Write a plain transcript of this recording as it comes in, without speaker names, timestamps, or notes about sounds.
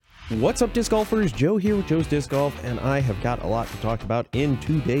What's up, disc golfers? Joe here with Joe's Disc Golf, and I have got a lot to talk about in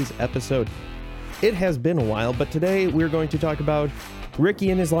today's episode. It has been a while, but today we're going to talk about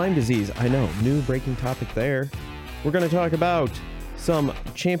Ricky and his Lyme disease. I know, new breaking topic there. We're going to talk about some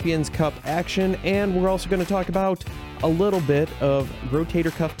Champions Cup action, and we're also going to talk about a little bit of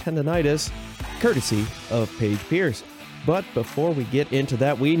rotator cuff tendonitis, courtesy of Paige Pierce. But before we get into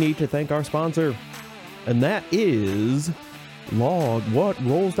that, we need to thank our sponsor, and that is Log. What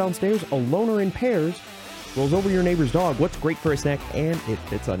rolls downstairs alone or in pairs rolls over your neighbor's dog. What's great for a snack and it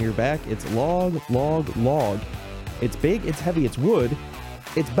fits on your back? It's Log. It's big, it's heavy, it's wood.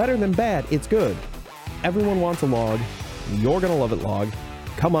 It's better than bad, it's good. Everyone wants a log. You're gonna love it, Log.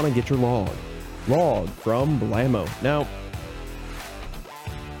 Come on and get your log. Log from Blammo. Now,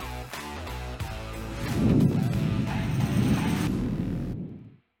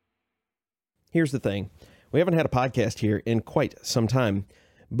 here's the thing. We haven't had a podcast here in quite some time,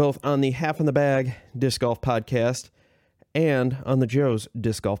 both on the Half in the Bag Disc Golf podcast and on the Joe's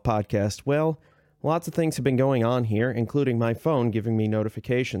Disc Golf podcast. Well, lots of things have been going on here, including my phone giving me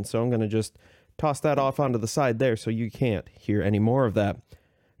notifications, so I'm going to just toss that off onto the side there so you can't hear any more of that.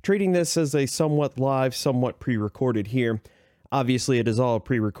 Treating this as a somewhat live, somewhat pre-recorded here. Obviously, it is all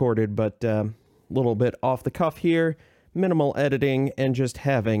pre-recorded, but a little bit off the cuff here, minimal editing, and just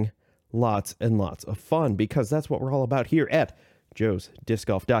having lots and lots of fun, because that's what we're all about here at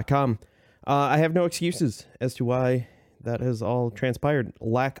joesdiscgolf.com. I have no excuses as to why that has all transpired.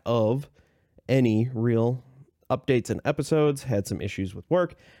 Lack of any real updates and episodes. Had some issues with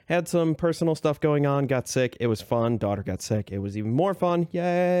work. Had some personal stuff going on. Got sick. It was fun. Daughter got sick. It was even more fun.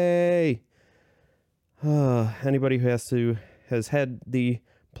 Yay! Anybody who has had the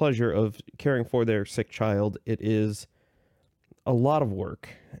pleasure of caring for their sick child, it is a lot of work,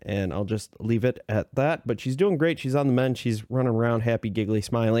 and I'll just leave it at that. But she's doing great. She's on the mend. She's running around happy, giggly,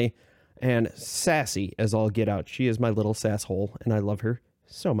 smiley, and sassy as all get out. She is my little sass hole, and I love her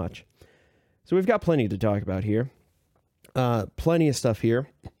so much. So we've got plenty to talk about here. Plenty of stuff here.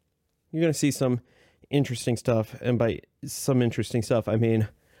 You're going to see some interesting stuff, and by some interesting stuff, I mean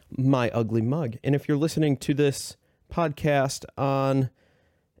my ugly mug. And if you're listening to this podcast on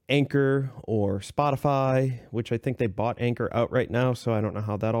Anchor or Spotify, which I think they bought Anchor out right now, so I don't know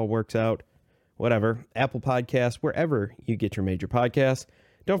how that all works out. Whatever. Apple Podcasts, wherever you get your major podcasts.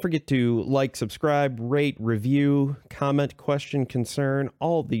 Don't forget to like, subscribe, rate, review, comment, question, concern,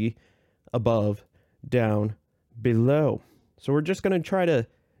 all the above down below. So we're just going to try to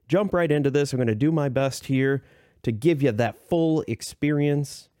jump right into this. I'm going to do my best here to give you that full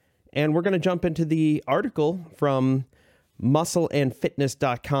experience. And we're going to jump into the article from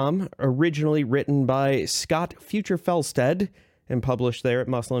muscleandfitness.com, originally written by Scott Future-Felstead and published there at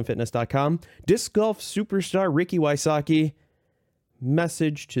muscleandfitness.com. Disc golf superstar Ricky Wysocki,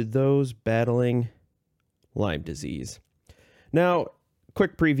 message to those battling Lyme disease. Now,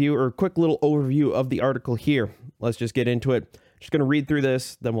 quick preview or quick little overview of the article here. Let's just get into it. Just going to read through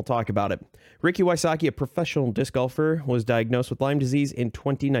this, then we'll talk about it. Ricky Wysocki, a professional disc golfer, was diagnosed with Lyme disease in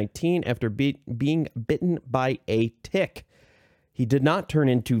 2019 after being bitten by a tick. He did not turn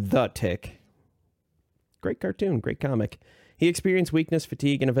into the tick. Great cartoon, great comic. He experienced weakness,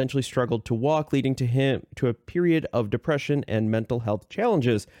 fatigue, and eventually struggled to walk, leading to a period of depression and mental health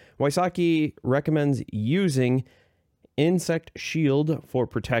challenges. Wysocki recommends using Insect Shield for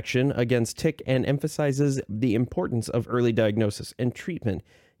protection against tick and emphasizes the importance of early diagnosis and treatment.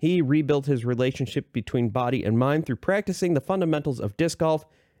 He rebuilt his relationship between body and mind through practicing the fundamentals of disc golf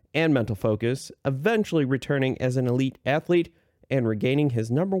and mental focus, eventually returning as an elite athlete and regaining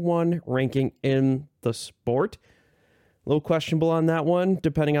his #1 ranking in the sport. A little questionable on that one,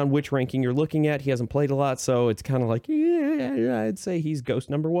 depending on which ranking you're looking at. He hasn't played a lot, so it's kind of like, yeah, I'd say he's ghost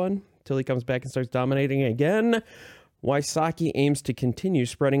 #1 until he comes back and starts dominating again. Wysocki aims to continue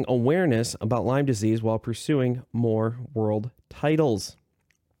spreading awareness about Lyme disease while pursuing more world titles.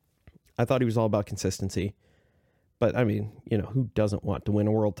 I thought he was all about consistency, but I mean, who doesn't want to win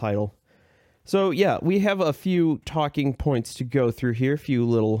a world title? So yeah, we have a few talking points to go through here, a few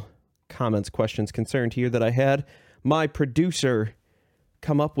little comments, questions, concerns here that I had my producer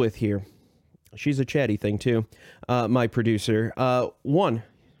come up with here. She's a chatty thing too, my producer.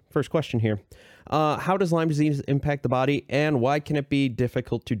 First question here. How does Lyme disease impact the body, and why can it be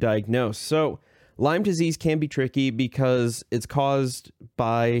difficult to diagnose? So Lyme disease can be tricky because it's caused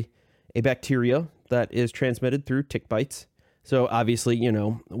by a bacteria that is transmitted through tick bites. So obviously,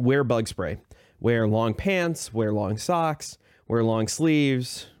 wear bug spray, wear long pants, wear long socks, wear long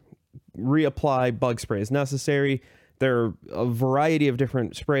sleeves, reapply bug spray as necessary. There are a variety of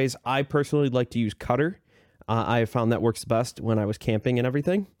different sprays. I personally like to use Cutter. I have found that works best when I was camping and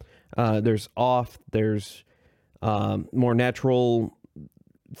everything. There's off, there's more natural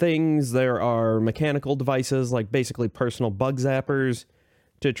things. There are mechanical devices like basically personal bug zappers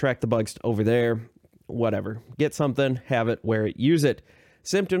to track the bugs over there. Whatever. Get something, have it, wear it, use it.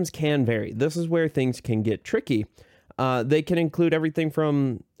 Symptoms can vary. This is where things can get tricky. They can include everything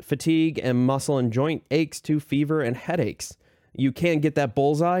from fatigue and muscle and joint aches to fever and headaches. You can get that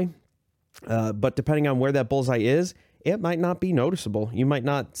bullseye, but depending on where that bullseye is, it might not be noticeable. You might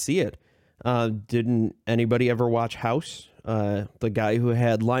not see it. Didn't anybody ever watch House? The guy who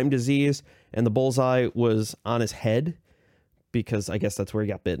had Lyme disease and the bullseye was on his head because I guess that's where he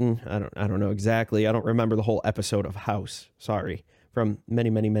got bitten. I don't know exactly. I don't remember the whole episode of House. Sorry, from many,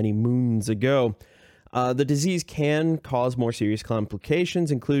 many, many moons ago. The disease can cause more serious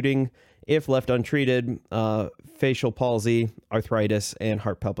complications, including, if left untreated, facial palsy, arthritis, and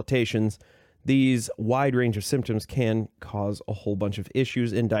heart palpitations. These wide range of symptoms can cause a whole bunch of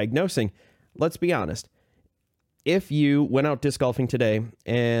issues in diagnosing. Let's be honest. If you went out disc golfing today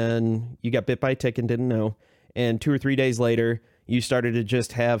and you got bit by a tick and didn't know, and 2 or 3 days later, you started to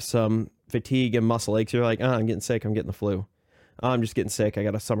just have some fatigue and muscle aches, you're like, I'm getting sick, I'm getting the flu. I'm just getting sick, I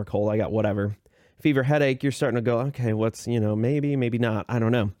got a summer cold, I got whatever. Fever, headache, you're starting to go, okay, what's, maybe not, I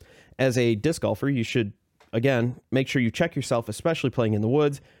don't know. As a disc golfer, you should, again, make sure you check yourself, especially playing in the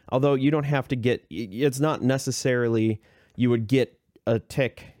woods, although you don't have to it's not necessarily you would get a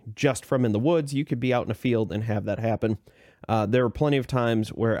tick just from in the woods. You could be out in a field and have that happen. There are plenty of times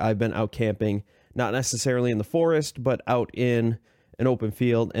where I've been out camping, not necessarily in the forest, but out in an open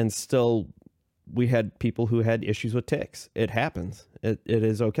field, and still we had people who had issues with ticks. It happens. It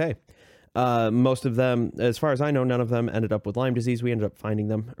is okay. Most of them, as far as I know, none of them ended up with Lyme disease. We ended up finding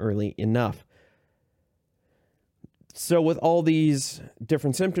them early enough. So with all these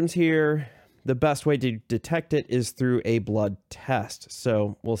different symptoms here, the best way to detect it is through a blood test.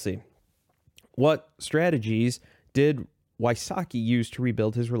 So we'll see. What strategies did Wysocki use to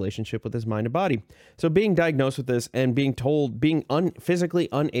rebuild his relationship with his mind and body? So being diagnosed with this and being told, being physically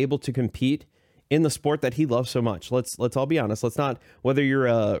unable to compete in the sport that he loves so much. Let's all be honest. Let's not, whether you're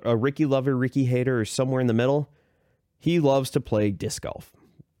a Ricky lover, Ricky hater, or somewhere in the middle, he loves to play disc golf.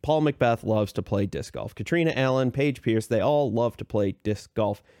 Paul Macbeth loves to play disc golf. Katrina Allen, Paige Pierce, they all love to play disc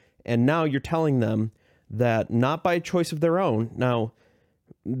golf. And now you're telling them that not by choice of their own. Now,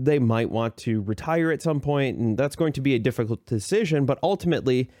 they might want to retire at some point, and that's going to be a difficult decision, but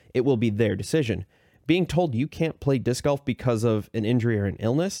ultimately it will be their decision. Being told you can't play disc golf because of an injury or an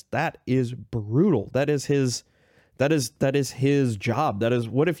illness, that is brutal. That is his job. That is,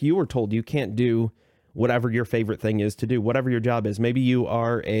 what if you were told you can't do whatever your favorite thing is to do, whatever your job is? Maybe you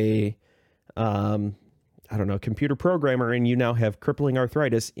are a computer programmer, and you now have crippling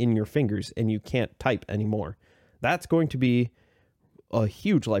arthritis in your fingers and you can't type anymore. That's going to be a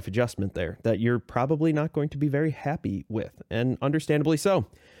huge life adjustment there that you're probably not going to be very happy with, and understandably so.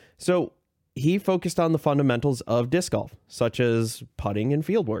 So he focused on the fundamentals of disc golf, such as putting and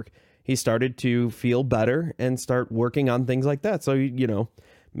field work. He started to feel better and start working on things like that. So,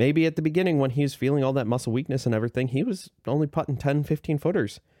 maybe at the beginning when he was feeling all that muscle weakness and everything, he was only putting 10, 15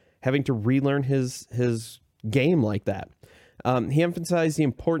 footers, having to relearn his game like that. He emphasized the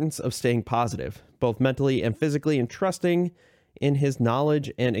importance of staying positive, both mentally and physically, and trusting in his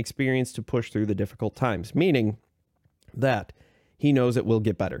knowledge and experience to push through the difficult times, meaning that he knows it will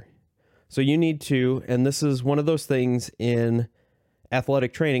get better. So you need to, and this is one of those things in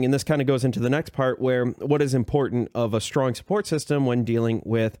athletic training, and this kind of goes into the next part where what is important of a strong support system when dealing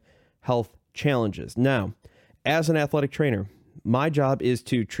with health challenges. Now, as an athletic trainer, my job is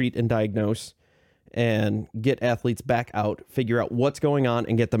to treat and diagnose and get athletes back out, figure out what's going on,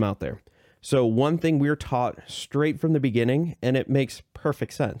 and get them out there. So one thing we're taught straight from the beginning, and it makes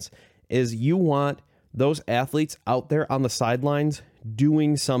perfect sense, is you want those athletes out there on the sidelines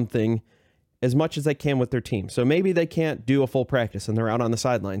doing something as much as they can with their team. So maybe they can't do a full practice and they're out on the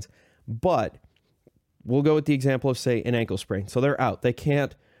sidelines, but we'll go with the example of, say, an ankle sprain. So they're out. They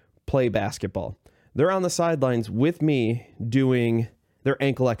can't play basketball. They're on the sidelines with me doing their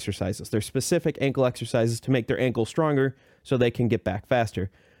ankle exercises, their specific ankle exercises to make their ankle stronger so they can get back faster.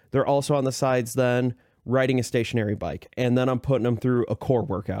 They're also on the sides then riding a stationary bike, and then I'm putting them through a core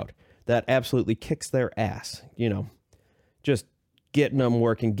workout that absolutely kicks their ass, just getting them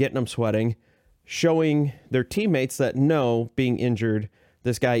working, getting them sweating, showing their teammates that no, being injured,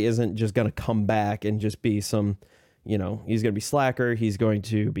 this guy isn't just going to come back and just be some, he's going to be slacker. He's going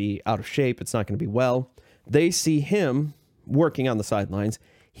to be out of shape. It's not going to be well. They see him working on the sidelines.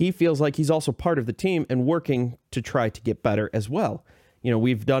 He feels like he's also part of the team and working to try to get better as well.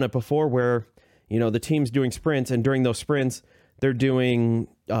 We've done it before where, the team's doing sprints, and during those sprints, they're doing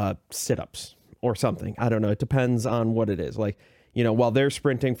sit-ups or something. I don't know. It depends on what it is. Like, while they're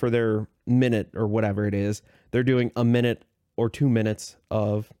sprinting for their minute or whatever it is, they're doing a minute or 2 minutes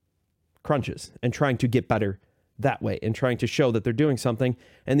of crunches and trying to get better that way and trying to show that they're doing something.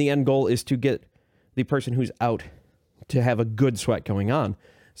 And the end goal is to get the person who's out to have a good sweat going on.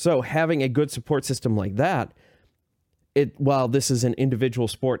 So having a good support system like that, while this is an individual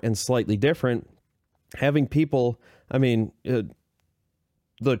sport and slightly different, having people, the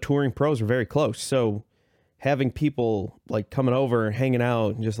touring pros are very close. So having people like coming over and hanging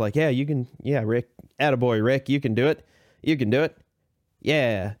out and just like, yeah, you can, yeah, Rick, attaboy, Rick, you can do it. You can do it.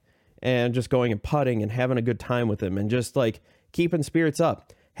 Yeah. And just going and putting and having a good time with them and just like keeping spirits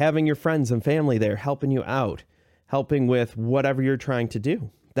up, having your friends and family there, helping you out, helping with whatever you're trying to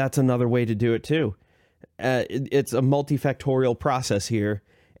do. That's another way to do it too. It's a multifactorial process here.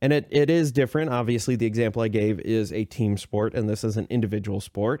 And it is different. Obviously, the example I gave is a team sport, and this is an individual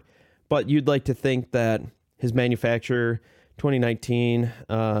sport. But you'd like to think that his manufacturer, 2019,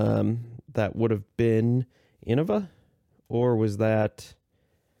 that would have been Innova, or was that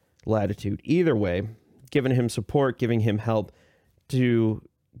Latitude? Either way, giving him support, giving him help to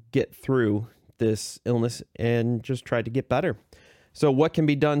get through this illness and just try to get better. So what can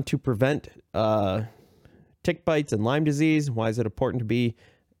be done to prevent tick bites and Lyme disease? Why is it important to be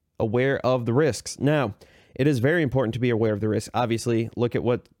aware of the risks? Now, it is very important to be aware of the risks. Obviously, look at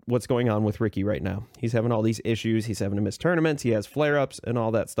what's going on with Ricky right now. He's having all these issues. He's having to miss tournaments. He has flare-ups and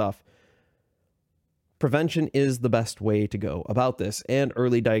all that stuff. Prevention is the best way to go about this, and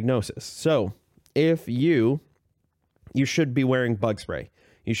early diagnosis. So if you should be wearing bug spray.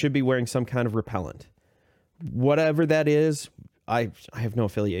 You should be wearing some kind of repellent. Whatever that is, I have no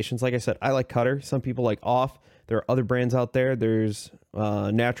affiliations. Like I said, I like Cutter. Some people like Off. There are other brands out there. There's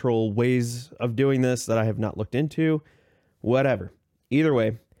natural ways of doing this that I have not looked into. Whatever. Either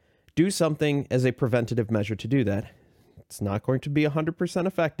way, do something as a preventative measure to do that. It's not going to be 100%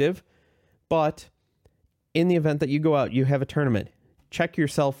 effective, but in the event that you go out, you have a tournament, check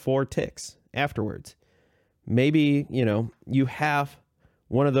yourself for ticks afterwards. Maybe, you have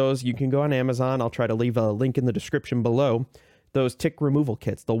one of those. You can go on Amazon. I'll try to leave a link in the description below. Those tick removal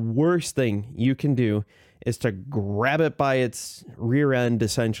kits. The worst thing you can do is to grab it by its rear end,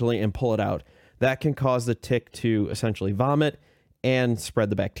 essentially, and pull it out. That can cause the tick to essentially vomit and spread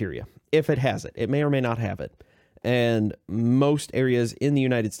the bacteria. If it has it. It may or may not have it. And most areas in the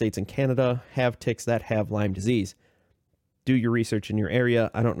United States and Canada have ticks that have Lyme disease. Do your research in your area.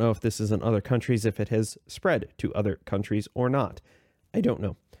 I don't know if this is in other countries, if it has spread to other countries or not. I don't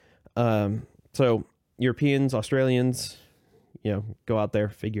know. So Europeans, Australians, go out there,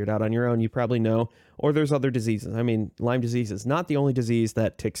 figure it out on your own. You probably know. Or there's other diseases. Lyme disease is not the only disease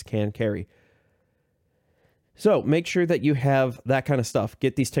that ticks can carry. So make sure that you have that kind of stuff.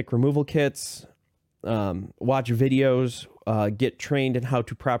 Get these tick removal kits. Watch videos, get trained in how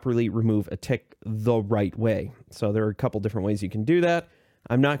to properly remove a tick the right way. So there are a couple different ways you can do that.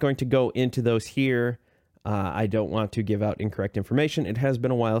 I'm not going to go into those here. I don't want to give out incorrect information. It has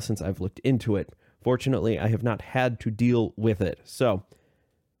been a while since I've looked into it. Fortunately, I have not had to deal with it. So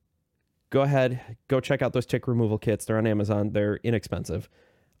go ahead, go check out those tick removal kits. They're on Amazon. They're inexpensive.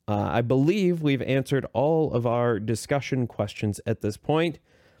 I believe we've answered all of our discussion questions at this point,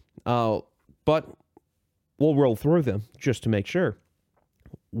 but we'll roll through them just to make sure.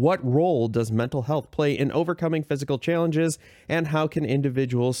 What role does mental health play in overcoming physical challenges, and how can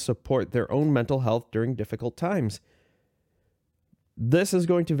individuals support their own mental health during difficult times? This is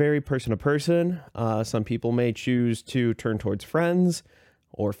going to vary person to person. Some people may choose to turn towards friends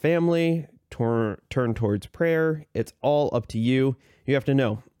or family, turn towards prayer. It's all up to you. You have to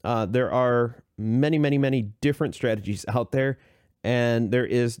know there are many, many, many different strategies out there, and there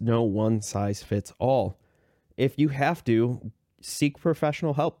is no one size fits all. If you have to, seek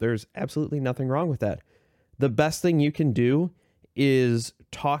professional help. There's absolutely nothing wrong with that. The best thing you can do is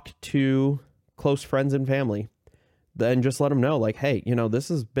talk to close friends and family. Then just let them know, like, hey, this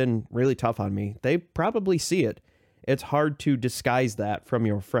has been really tough on me. They probably see it. It's hard to disguise that from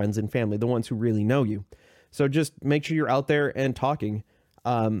your friends and family, the ones who really know you. So just make sure you're out there and talking.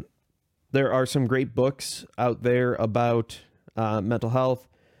 There are some great books out there about mental health,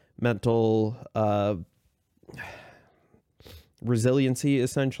 mental resiliency,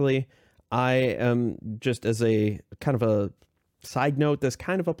 essentially. I am, just as a kind of a side note, this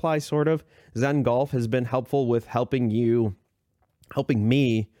kind of applies sort of. Zen Golf has been helpful with helping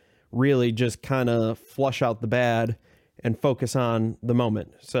me really just kind of flush out the bad and focus on the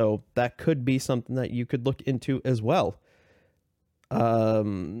moment. So that could be something that you could look into as well.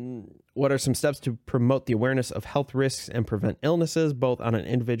 What are some steps to promote the awareness of health risks and prevent illnesses, both on an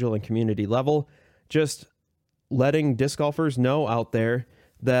individual and community level? Just letting disc golfers know out there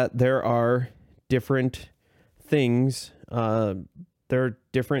that there are different things. There are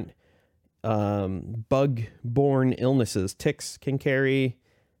different bug-borne illnesses. Ticks can carry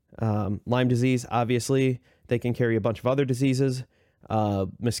Lyme disease, obviously. They can carry a bunch of other diseases.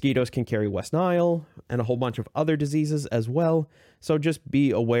 Mosquitoes can carry West Nile and a whole bunch of other diseases as well. So just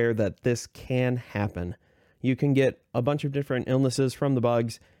be aware that this can happen. You can get a bunch of different illnesses from the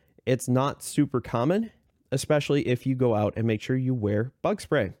bugs. It's not super common, especially if you go out and make sure you wear bug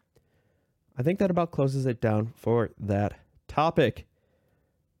spray. I think that about closes it down for that topic.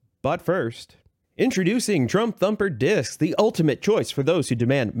 But first, introducing Trump Thumper Discs, the ultimate choice for those who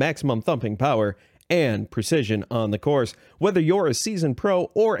demand maximum thumping power and precision on the course. Whether you're a seasoned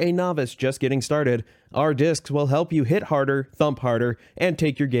pro or a novice just getting started, our discs will help you hit harder, thump harder, and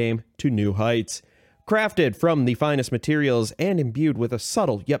take your game to new heights. Crafted from the finest materials and imbued with a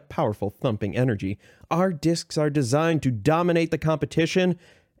subtle yet powerful thumping energy, our discs are designed to dominate the competition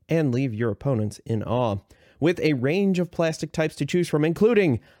and leave your opponents in awe. With a range of plastic types to choose from,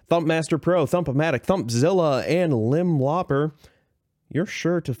 including Thumpmaster Pro, Thump-O-Matic, Thumpzilla, and Limb Lopper, you're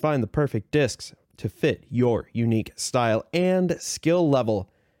sure to find the perfect discs to fit your unique style and skill level.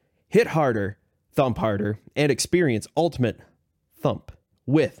 Hit harder, thump harder, and experience ultimate thump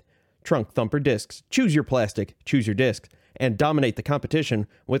with Trunk Thumper Discs. Choose your plastic, choose your discs, and dominate the competition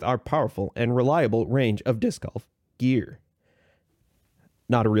with our powerful and reliable range of disc golf gear.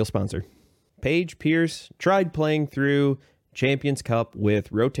 Not a real sponsor. Paige Pierce tried playing through Champions Cup with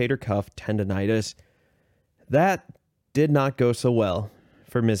rotator cuff tendonitis. That did not go so well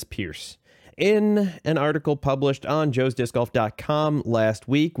for Ms. Pierce. In an article published on joesdiscgolf.com last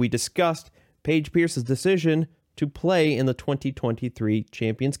week, we discussed Paige Pierce's decision to play in the 2023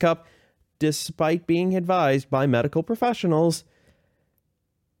 Champions Cup, despite being advised by medical professionals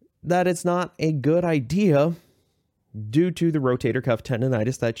that it's not a good idea due to the rotator cuff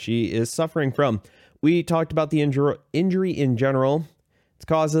tendonitis that she is suffering from. We talked about the injury in general, its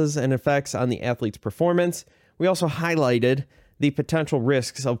causes and effects on the athlete's performance. We also highlighted the potential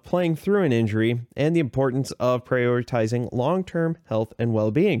risks of playing through an injury and the importance of prioritizing long-term health and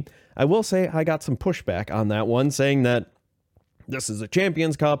well-being. I will say I got some pushback on that one, saying that this is a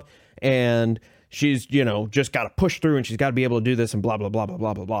Champions Cup and she's, just got to push through and she's got to be able to do this and blah, blah, blah, blah,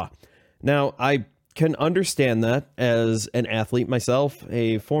 blah, blah, blah. Now, I can understand that as an athlete myself,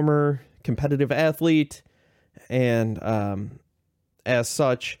 a former competitive athlete, and as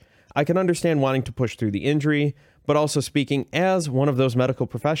such, I can understand wanting to push through the injury, but also speaking as one of those medical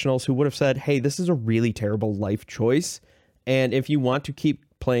professionals who would have said, hey, this is a really terrible life choice. And if you want to keep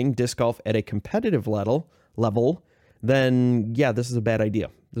playing disc golf at a competitive level, then yeah, this is a bad idea.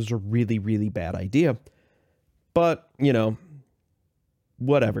 This is a really, really bad idea. But,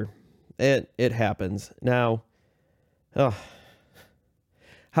 whatever. It happens. Now,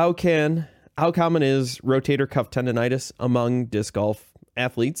 how common is rotator cuff tendonitis among disc golf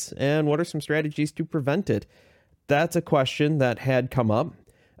athletes, and what are some strategies to prevent it? That's a question that had come up.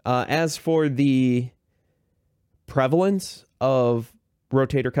 As for the prevalence of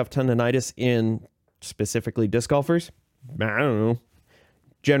rotator cuff tendonitis in specifically disc golfers, I don't know.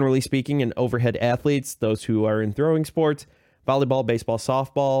 Generally speaking, in overhead athletes, those who are in throwing sports, volleyball, baseball,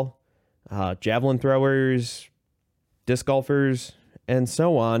 softball, javelin throwers, disc golfers, and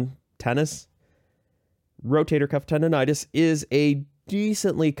so on, tennis, rotator cuff tendonitis is a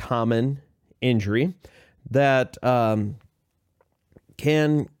decently common injury that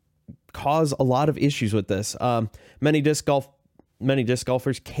can cause a lot of issues with this. Many disc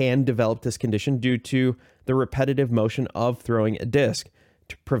golfers can develop this condition due to the repetitive motion of throwing a disc.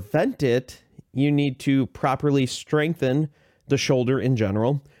 To prevent it, you need to properly strengthen the shoulder in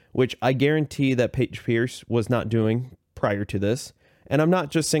general, which I guarantee that Paige Pierce was not doing prior to this. And I'm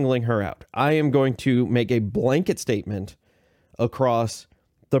not just singling her out. I am going to make a blanket statement across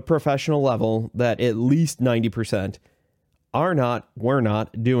the professional level that at least 90% were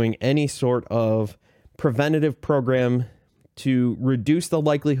not doing any sort of preventative program to reduce the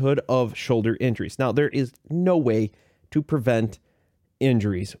likelihood of shoulder injuries. Now, there is no way to prevent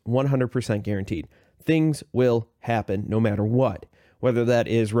injuries, 100% guaranteed. Things will happen no matter what. Whether that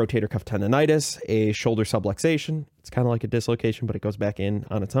is rotator cuff tendonitis, a shoulder subluxation, it's kind of like a dislocation, but it goes back in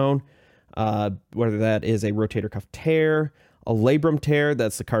on its own. Whether that is a rotator cuff tear, a labrum tear,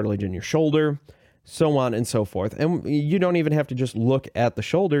 that's the cartilage in your shoulder, so on and so forth. And you don't even have to just look at the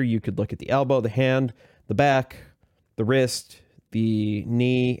shoulder. You could look at the elbow, the hand, the back, the wrist, the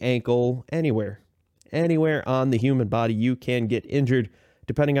knee, ankle, anywhere. Anywhere on the human body, you can get injured.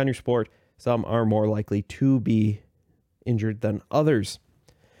 Depending on your sport, some are more likely to be injured than others.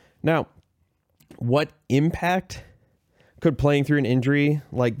 Now, what impact could playing through an injury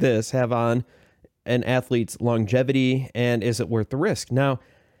like this have on an athlete's longevity, and is it worth the risk? Now,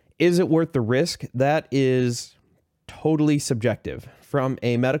 is it worth the risk? That is totally subjective. From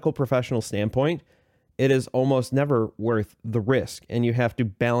a medical professional standpoint, it is almost never worth the risk, and you have to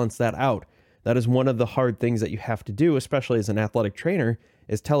balance that out. That is one of the hard things that you have to do, especially as an athletic trainer,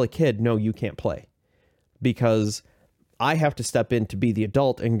 is tell a kid, no, you can't play. Because I have to step in to be the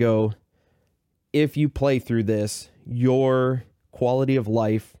adult and go, if you play through this, your quality of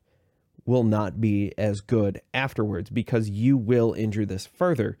life will not be as good afterwards because you will injure this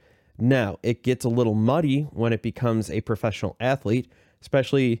further. Now, it gets a little muddy when it becomes a professional athlete,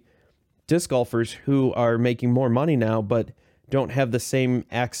 especially disc golfers who are making more money now, but don't have the same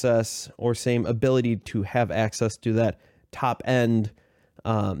access or same ability to have access to that top end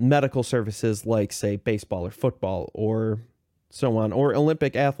medical services like, say, baseball or football or so on, or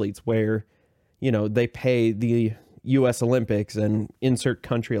Olympic athletes where, you know, they pay the U.S. Olympics and insert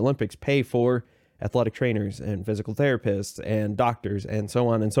country Olympics pay for athletic trainers and physical therapists and doctors and so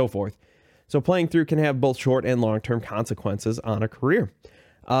on and so forth. So playing through can have both short and long-term consequences on a career.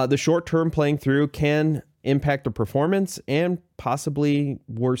 The short-term playing through can impact the performance and possibly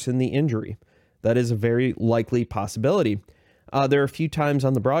worsen the injury. That is a very likely possibility. There are a few times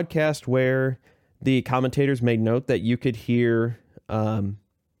on the broadcast where the commentators made note that you could hear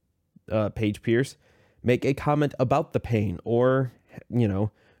Paige Pierce make a comment about the pain or, you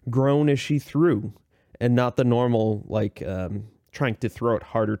know, groan as she threw, and not the normal, like, trying to throw it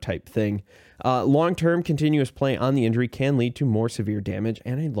harder type thing. Long-term continuous play on the injury can lead to more severe damage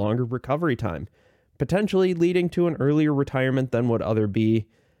and a longer recovery time, potentially leading to an earlier retirement than would other be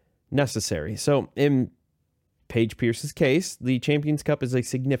necessary. So in Paige Pierce's case, the Champions Cup is a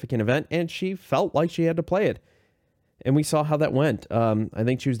significant event, and she felt like she had to play it. And we saw how that went. I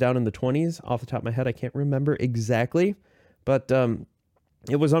think she was down in the 20s. Off the top of my head, I can't remember exactly. But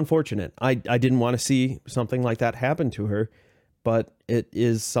it was unfortunate. I didn't want to see something like that happen to her. But it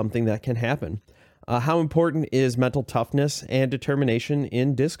is something that can happen. How important is mental toughness and determination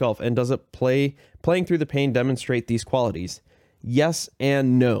in disc golf? And does it playing through the pain demonstrate these qualities? Yes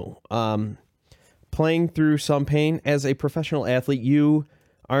and no. Playing through some pain as a professional athlete, you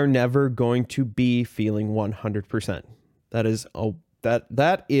are never going to be feeling 100%. That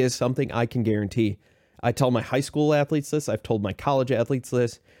is something I can guarantee. I tell my high school athletes this. I've told my college athletes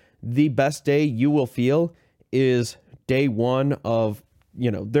this. The best day you will feel is day one of,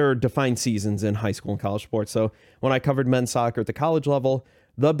 you know, there are defined seasons in high school and college sports. So when I covered men's soccer at the college level,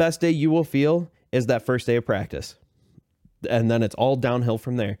 the best day you will feel is that first day of practice. And then it's all downhill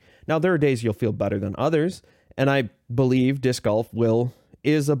from there. Now, there are days you'll feel better than others. And I believe disc golf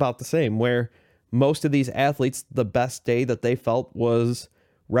is about the same, where most of these athletes, the best day that they felt was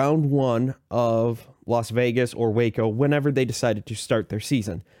round one of Las Vegas or Waco, whenever they decided to start their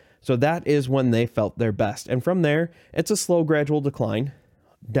season. So that is when they felt their best. And from there, it's a slow, gradual decline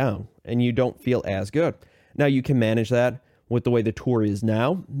down, and you don't feel as good. Now, you can manage that with the way the tour is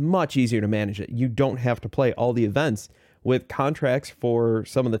now. Much easier to manage it. You don't have to play all the events. With contracts for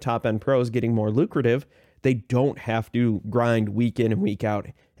some of the top-end pros getting more lucrative, they don't have to grind week in and week out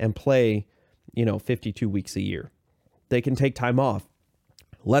and play, 52 weeks a year. They can take time off,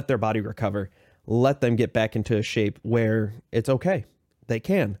 let their body recover, let them get back into a shape where it's okay. They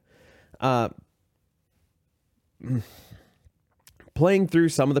can. Playing through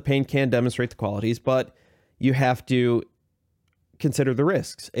some of the pain can demonstrate the qualities, but you have to consider the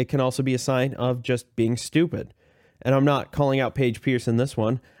risks. It can also be a sign of just being stupid. And I'm not calling out Paige Pierce in this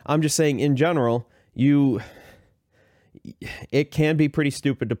one. I'm just saying in general, it can be pretty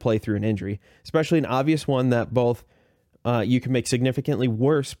stupid to play through an injury, especially an obvious one that both you can make significantly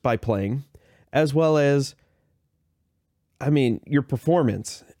worse by playing, as well as, your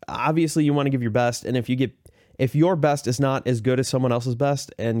performance. Obviously, you want to give your best, and if your best is not as good as someone else's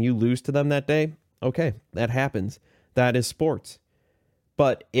best and you lose to them that day, okay, that happens. That is sports.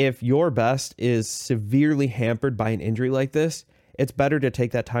 But if your best is severely hampered by an injury like this, it's better to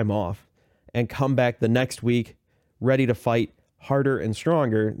take that time off and come back the next week ready to fight harder and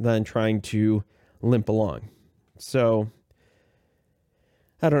stronger than trying to limp along. So,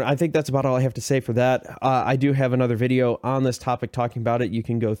 I don't know. I think that's about all I have to say for that. I do have another video on this topic talking about it. You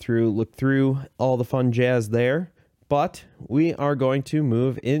can go look through all the fun jazz there. But we are going to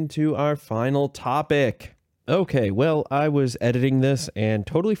move into our final topic. Okay, well, I was editing this and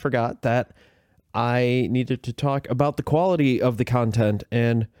totally forgot that I needed to talk about the quality of the content.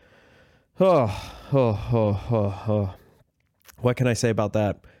 And What can I say about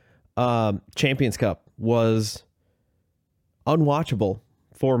that? Champions Cup was unwatchable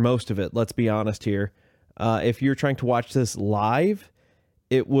for most of it. Let's be honest here. If you're trying to watch this live,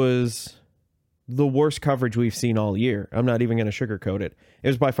 it was the worst coverage we've seen all year. I'm not even going to sugarcoat it. It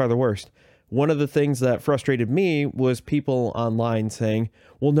was by far the worst. One of the things that frustrated me was people online saying,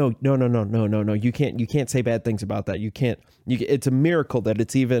 well, no, you can't say bad things about that. It's a miracle that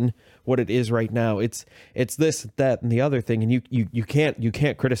it's even what it is right now. It's this, that, and the other thing. And you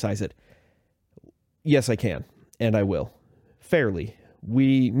can't criticize it. Yes, I can. And I will. Fairly.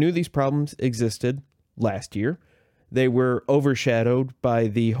 We knew these problems existed last year. They were overshadowed by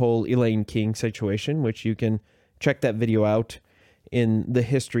the whole Elaine King situation, which you can check that video out in the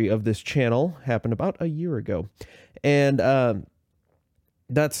history of this channel. Happened about a year ago. And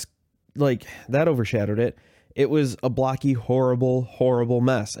that's like, that overshadowed it. It was a blocky, horrible, horrible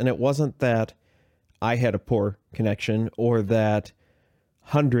mess. And it wasn't that I had a poor connection or that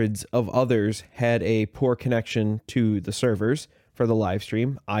hundreds of others had a poor connection to the servers for the live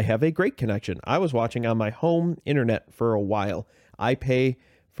stream. I have a great connection. I was watching on my home internet for a while. I pay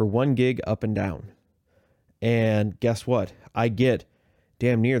for 1 gig up and down. And guess what? I get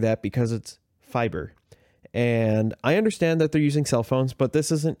damn near that because it's fiber. And I understand that they're using cell phones, but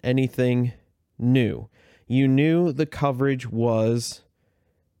this isn't anything new. You knew the coverage was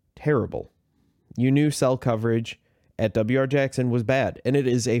terrible. You knew cell coverage at WR Jackson was bad, and it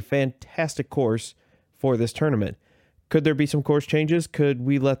is a fantastic course for this tournament. Could there be some course changes? Could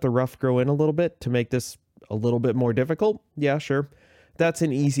we let the rough grow in a little bit to make this a little bit more difficult? Yeah, sure. That's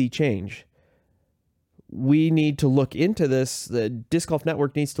an easy change. We need to look into this. The Disc Golf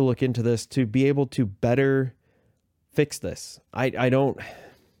Network needs to look into this to be able to better fix this. I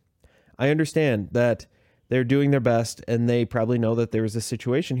understand that they're doing their best and they probably know that there is a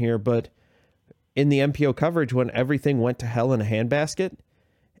situation here, but in the MPO coverage, when everything went to hell in a handbasket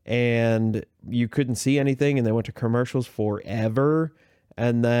and you couldn't see anything and they went to commercials forever,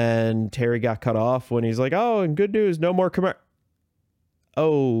 and then Terry got cut off when he's like, oh, and good news, no more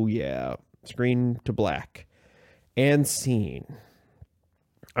Oh, yeah. Screen to black and scene.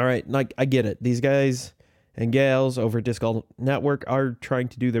 All right, like, I get it. These guys and gals over at Disc Golf Network are trying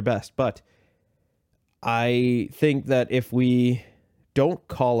to do their best, but I think that if we don't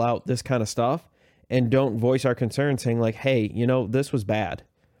call out this kind of stuff and don't voice our concern saying like, hey, this was bad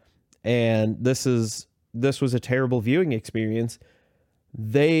and this was a terrible viewing experience,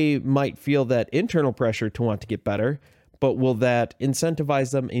 they might feel that internal pressure to want to get better. But will that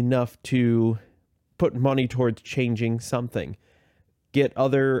incentivize them enough to put money towards changing something? Get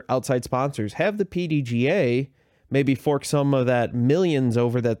other outside sponsors. Have the PDGA maybe fork some of that millions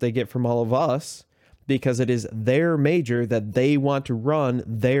over that they get from all of us because it is their major that they want to run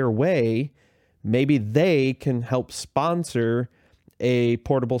their way. Maybe they can help sponsor a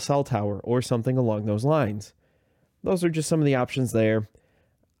portable cell tower or something along those lines. Those are just some of the options there.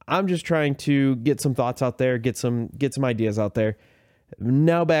 I'm just trying to get some thoughts out there, get some ideas out there.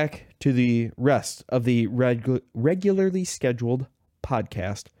 Now back to the rest of the regularly scheduled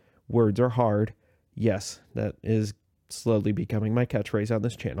podcast. Words are hard. Yes, that is slowly becoming my catchphrase on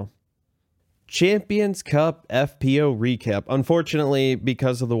this channel. Champions Cup FPO recap. Unfortunately,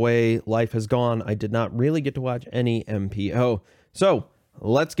 because of the way life has gone, I did not really get to watch any MPO. So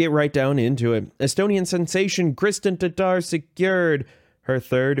let's get right down into it. Estonian sensation Kristen Tatar secured her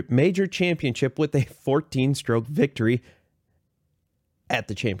third major championship with a 14-stroke victory at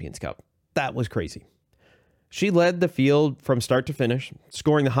the Champions Cup. That was crazy. She led the field from start to finish,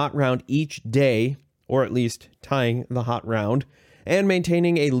 scoring the hot round each day, or at least tying the hot round, and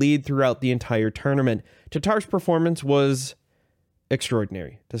maintaining a lead throughout the entire tournament. Tatar's performance was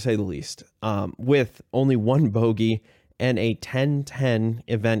extraordinary, to say the least, with only 1 bogey and a 10-10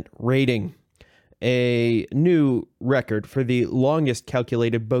 event rating. A new record for the longest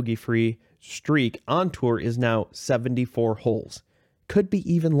calculated bogey-free streak on tour is now 74 holes. Could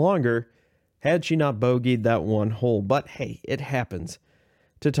be even longer had she not bogeyed that 1 hole, but hey, it happens.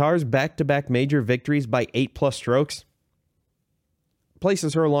 Tatar's back-to-back major victories by 8+ strokes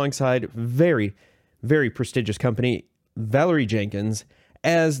places her alongside very, very prestigious company, Valerie Jenkins,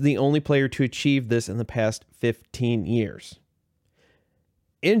 as the only player to achieve this in the past 15 years.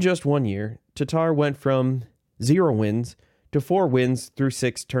 In just 1 year, Tatar went from 0 wins to 4 wins through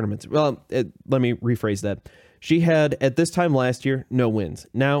 6 tournaments. Well, let me rephrase that. She had, at this time last year, no wins.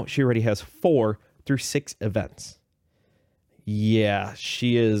 Now she already has 4 through 6 events. Yeah,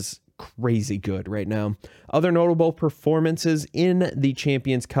 she is crazy good right now. Other notable performances in the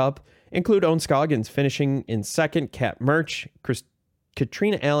Champions Cup include Owen Scoggins finishing in second, Kat Murch,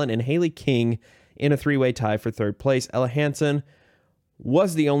 Katrina Allen and Haley King in a three-way tie for third place. Ella Hansen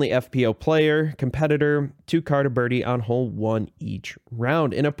was the only FPO player competitor to card a birdie on hole 1 each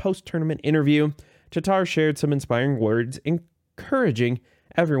round. In a post-tournament interview, Tatar shared some inspiring words encouraging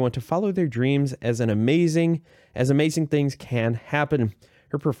everyone to follow their dreams as amazing things can happen.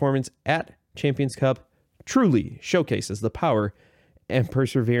 Her performance at Champions Cup truly showcases the power and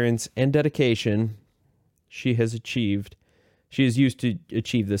perseverance and dedication she has used to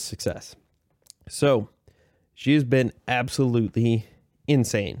achieve this success. So she has been absolutely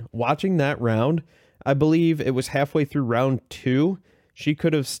insane. Watching that round, I believe it was halfway through round 2, she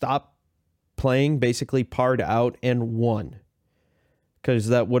could have stopped playing, basically parred out and won. Because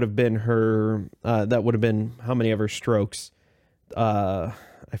that would have been her, how many of her strokes, I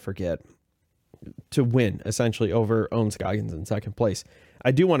forget, to win, essentially, over Owen Scoggins in second place.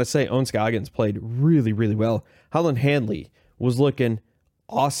 I do want to say Owen Scoggins played really, really well. Holland Handley was looking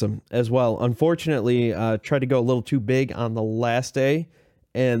awesome as well. Unfortunately, tried to go a little too big on the last day,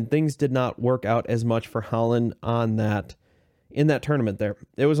 and things did not work out as much for Holland in that tournament there.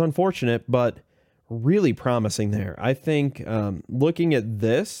 It was unfortunate, but really promising there. I think looking at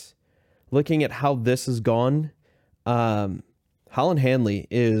how this has gone, Holland Handley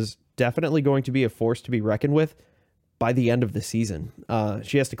is definitely going to be a force to be reckoned with by the end of the season.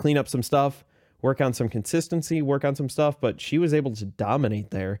 She has to clean up some stuff, work on some consistency, work on some stuff, but she was able to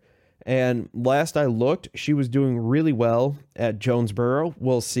dominate there. And last I looked, she was doing really well at Jonesboro.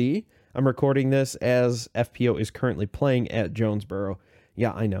 We'll see. I'm recording this as FPO is currently playing at Jonesboro.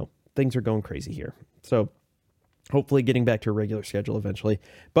 Yeah, I know. Things are going crazy here. So hopefully getting back to a regular schedule eventually.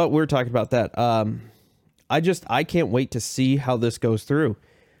 But we're talking about that. I can't wait to see how this goes through.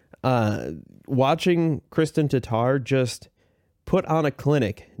 Watching Kristen Tatar just put on a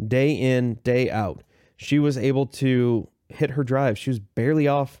clinic day in, day out. She was able to hit her drive. She was barely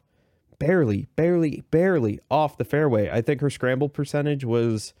off the fairway. I think her scramble percentage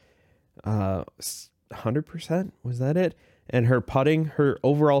was 100%. Was that it? And her putting, her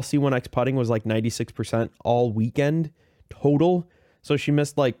overall C1X putting was like 96% all weekend total. So she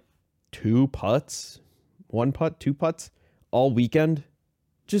missed like 2 putts all weekend.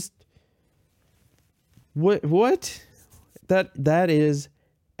 Just what? That is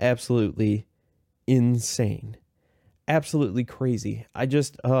absolutely insane. Absolutely crazy. I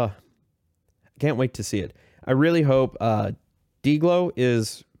just can't wait to see it. I really hope D-Glow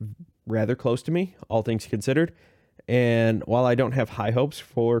is rather close to me, all things considered. And while I don't have high hopes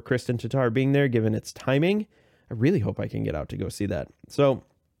for Kristen Tatar being there, given its timing, I really hope I can get out to go see that. So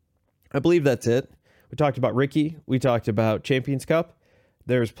I believe that's it. We talked about Ricky. We talked about Champions Cup.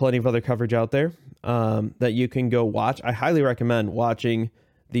 There's plenty of other coverage out there that you can go watch. I highly recommend watching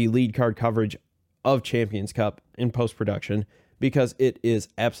the lead card coverage of Champions Cup in post-production because it is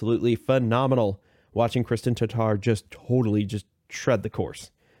absolutely phenomenal watching Kristen Tatar just shred the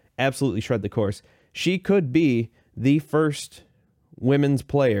course. Absolutely shred the course. She could be the first woman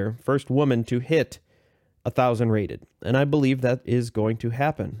to hit 1,000 rated. And I believe that is going to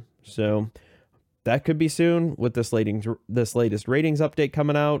happen. So that could be soon with this latest ratings update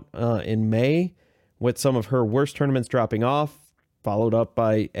coming out in May, with some of her worst tournaments dropping off, followed up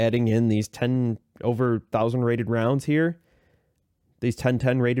by adding in these 10 over 1,000 rated rounds here. These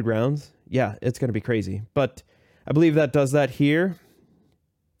 10 rated rounds. Yeah, it's going to be crazy. But I believe that does that here.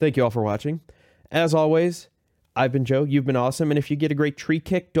 Thank you all for watching. As always, I've been Joe. You've been awesome. And if you get a great tree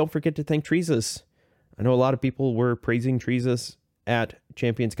kick, don't forget to thank Treesus. I know a lot of people were praising Treesus at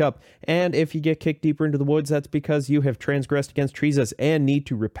Champions Cup. And if you get kicked deeper into the woods, that's because you have transgressed against Treesus and need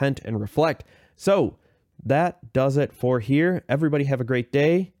to repent and reflect. So that does it for here. Everybody have a great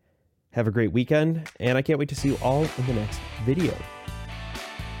day. Have a great weekend. And I can't wait to see you all in the next video.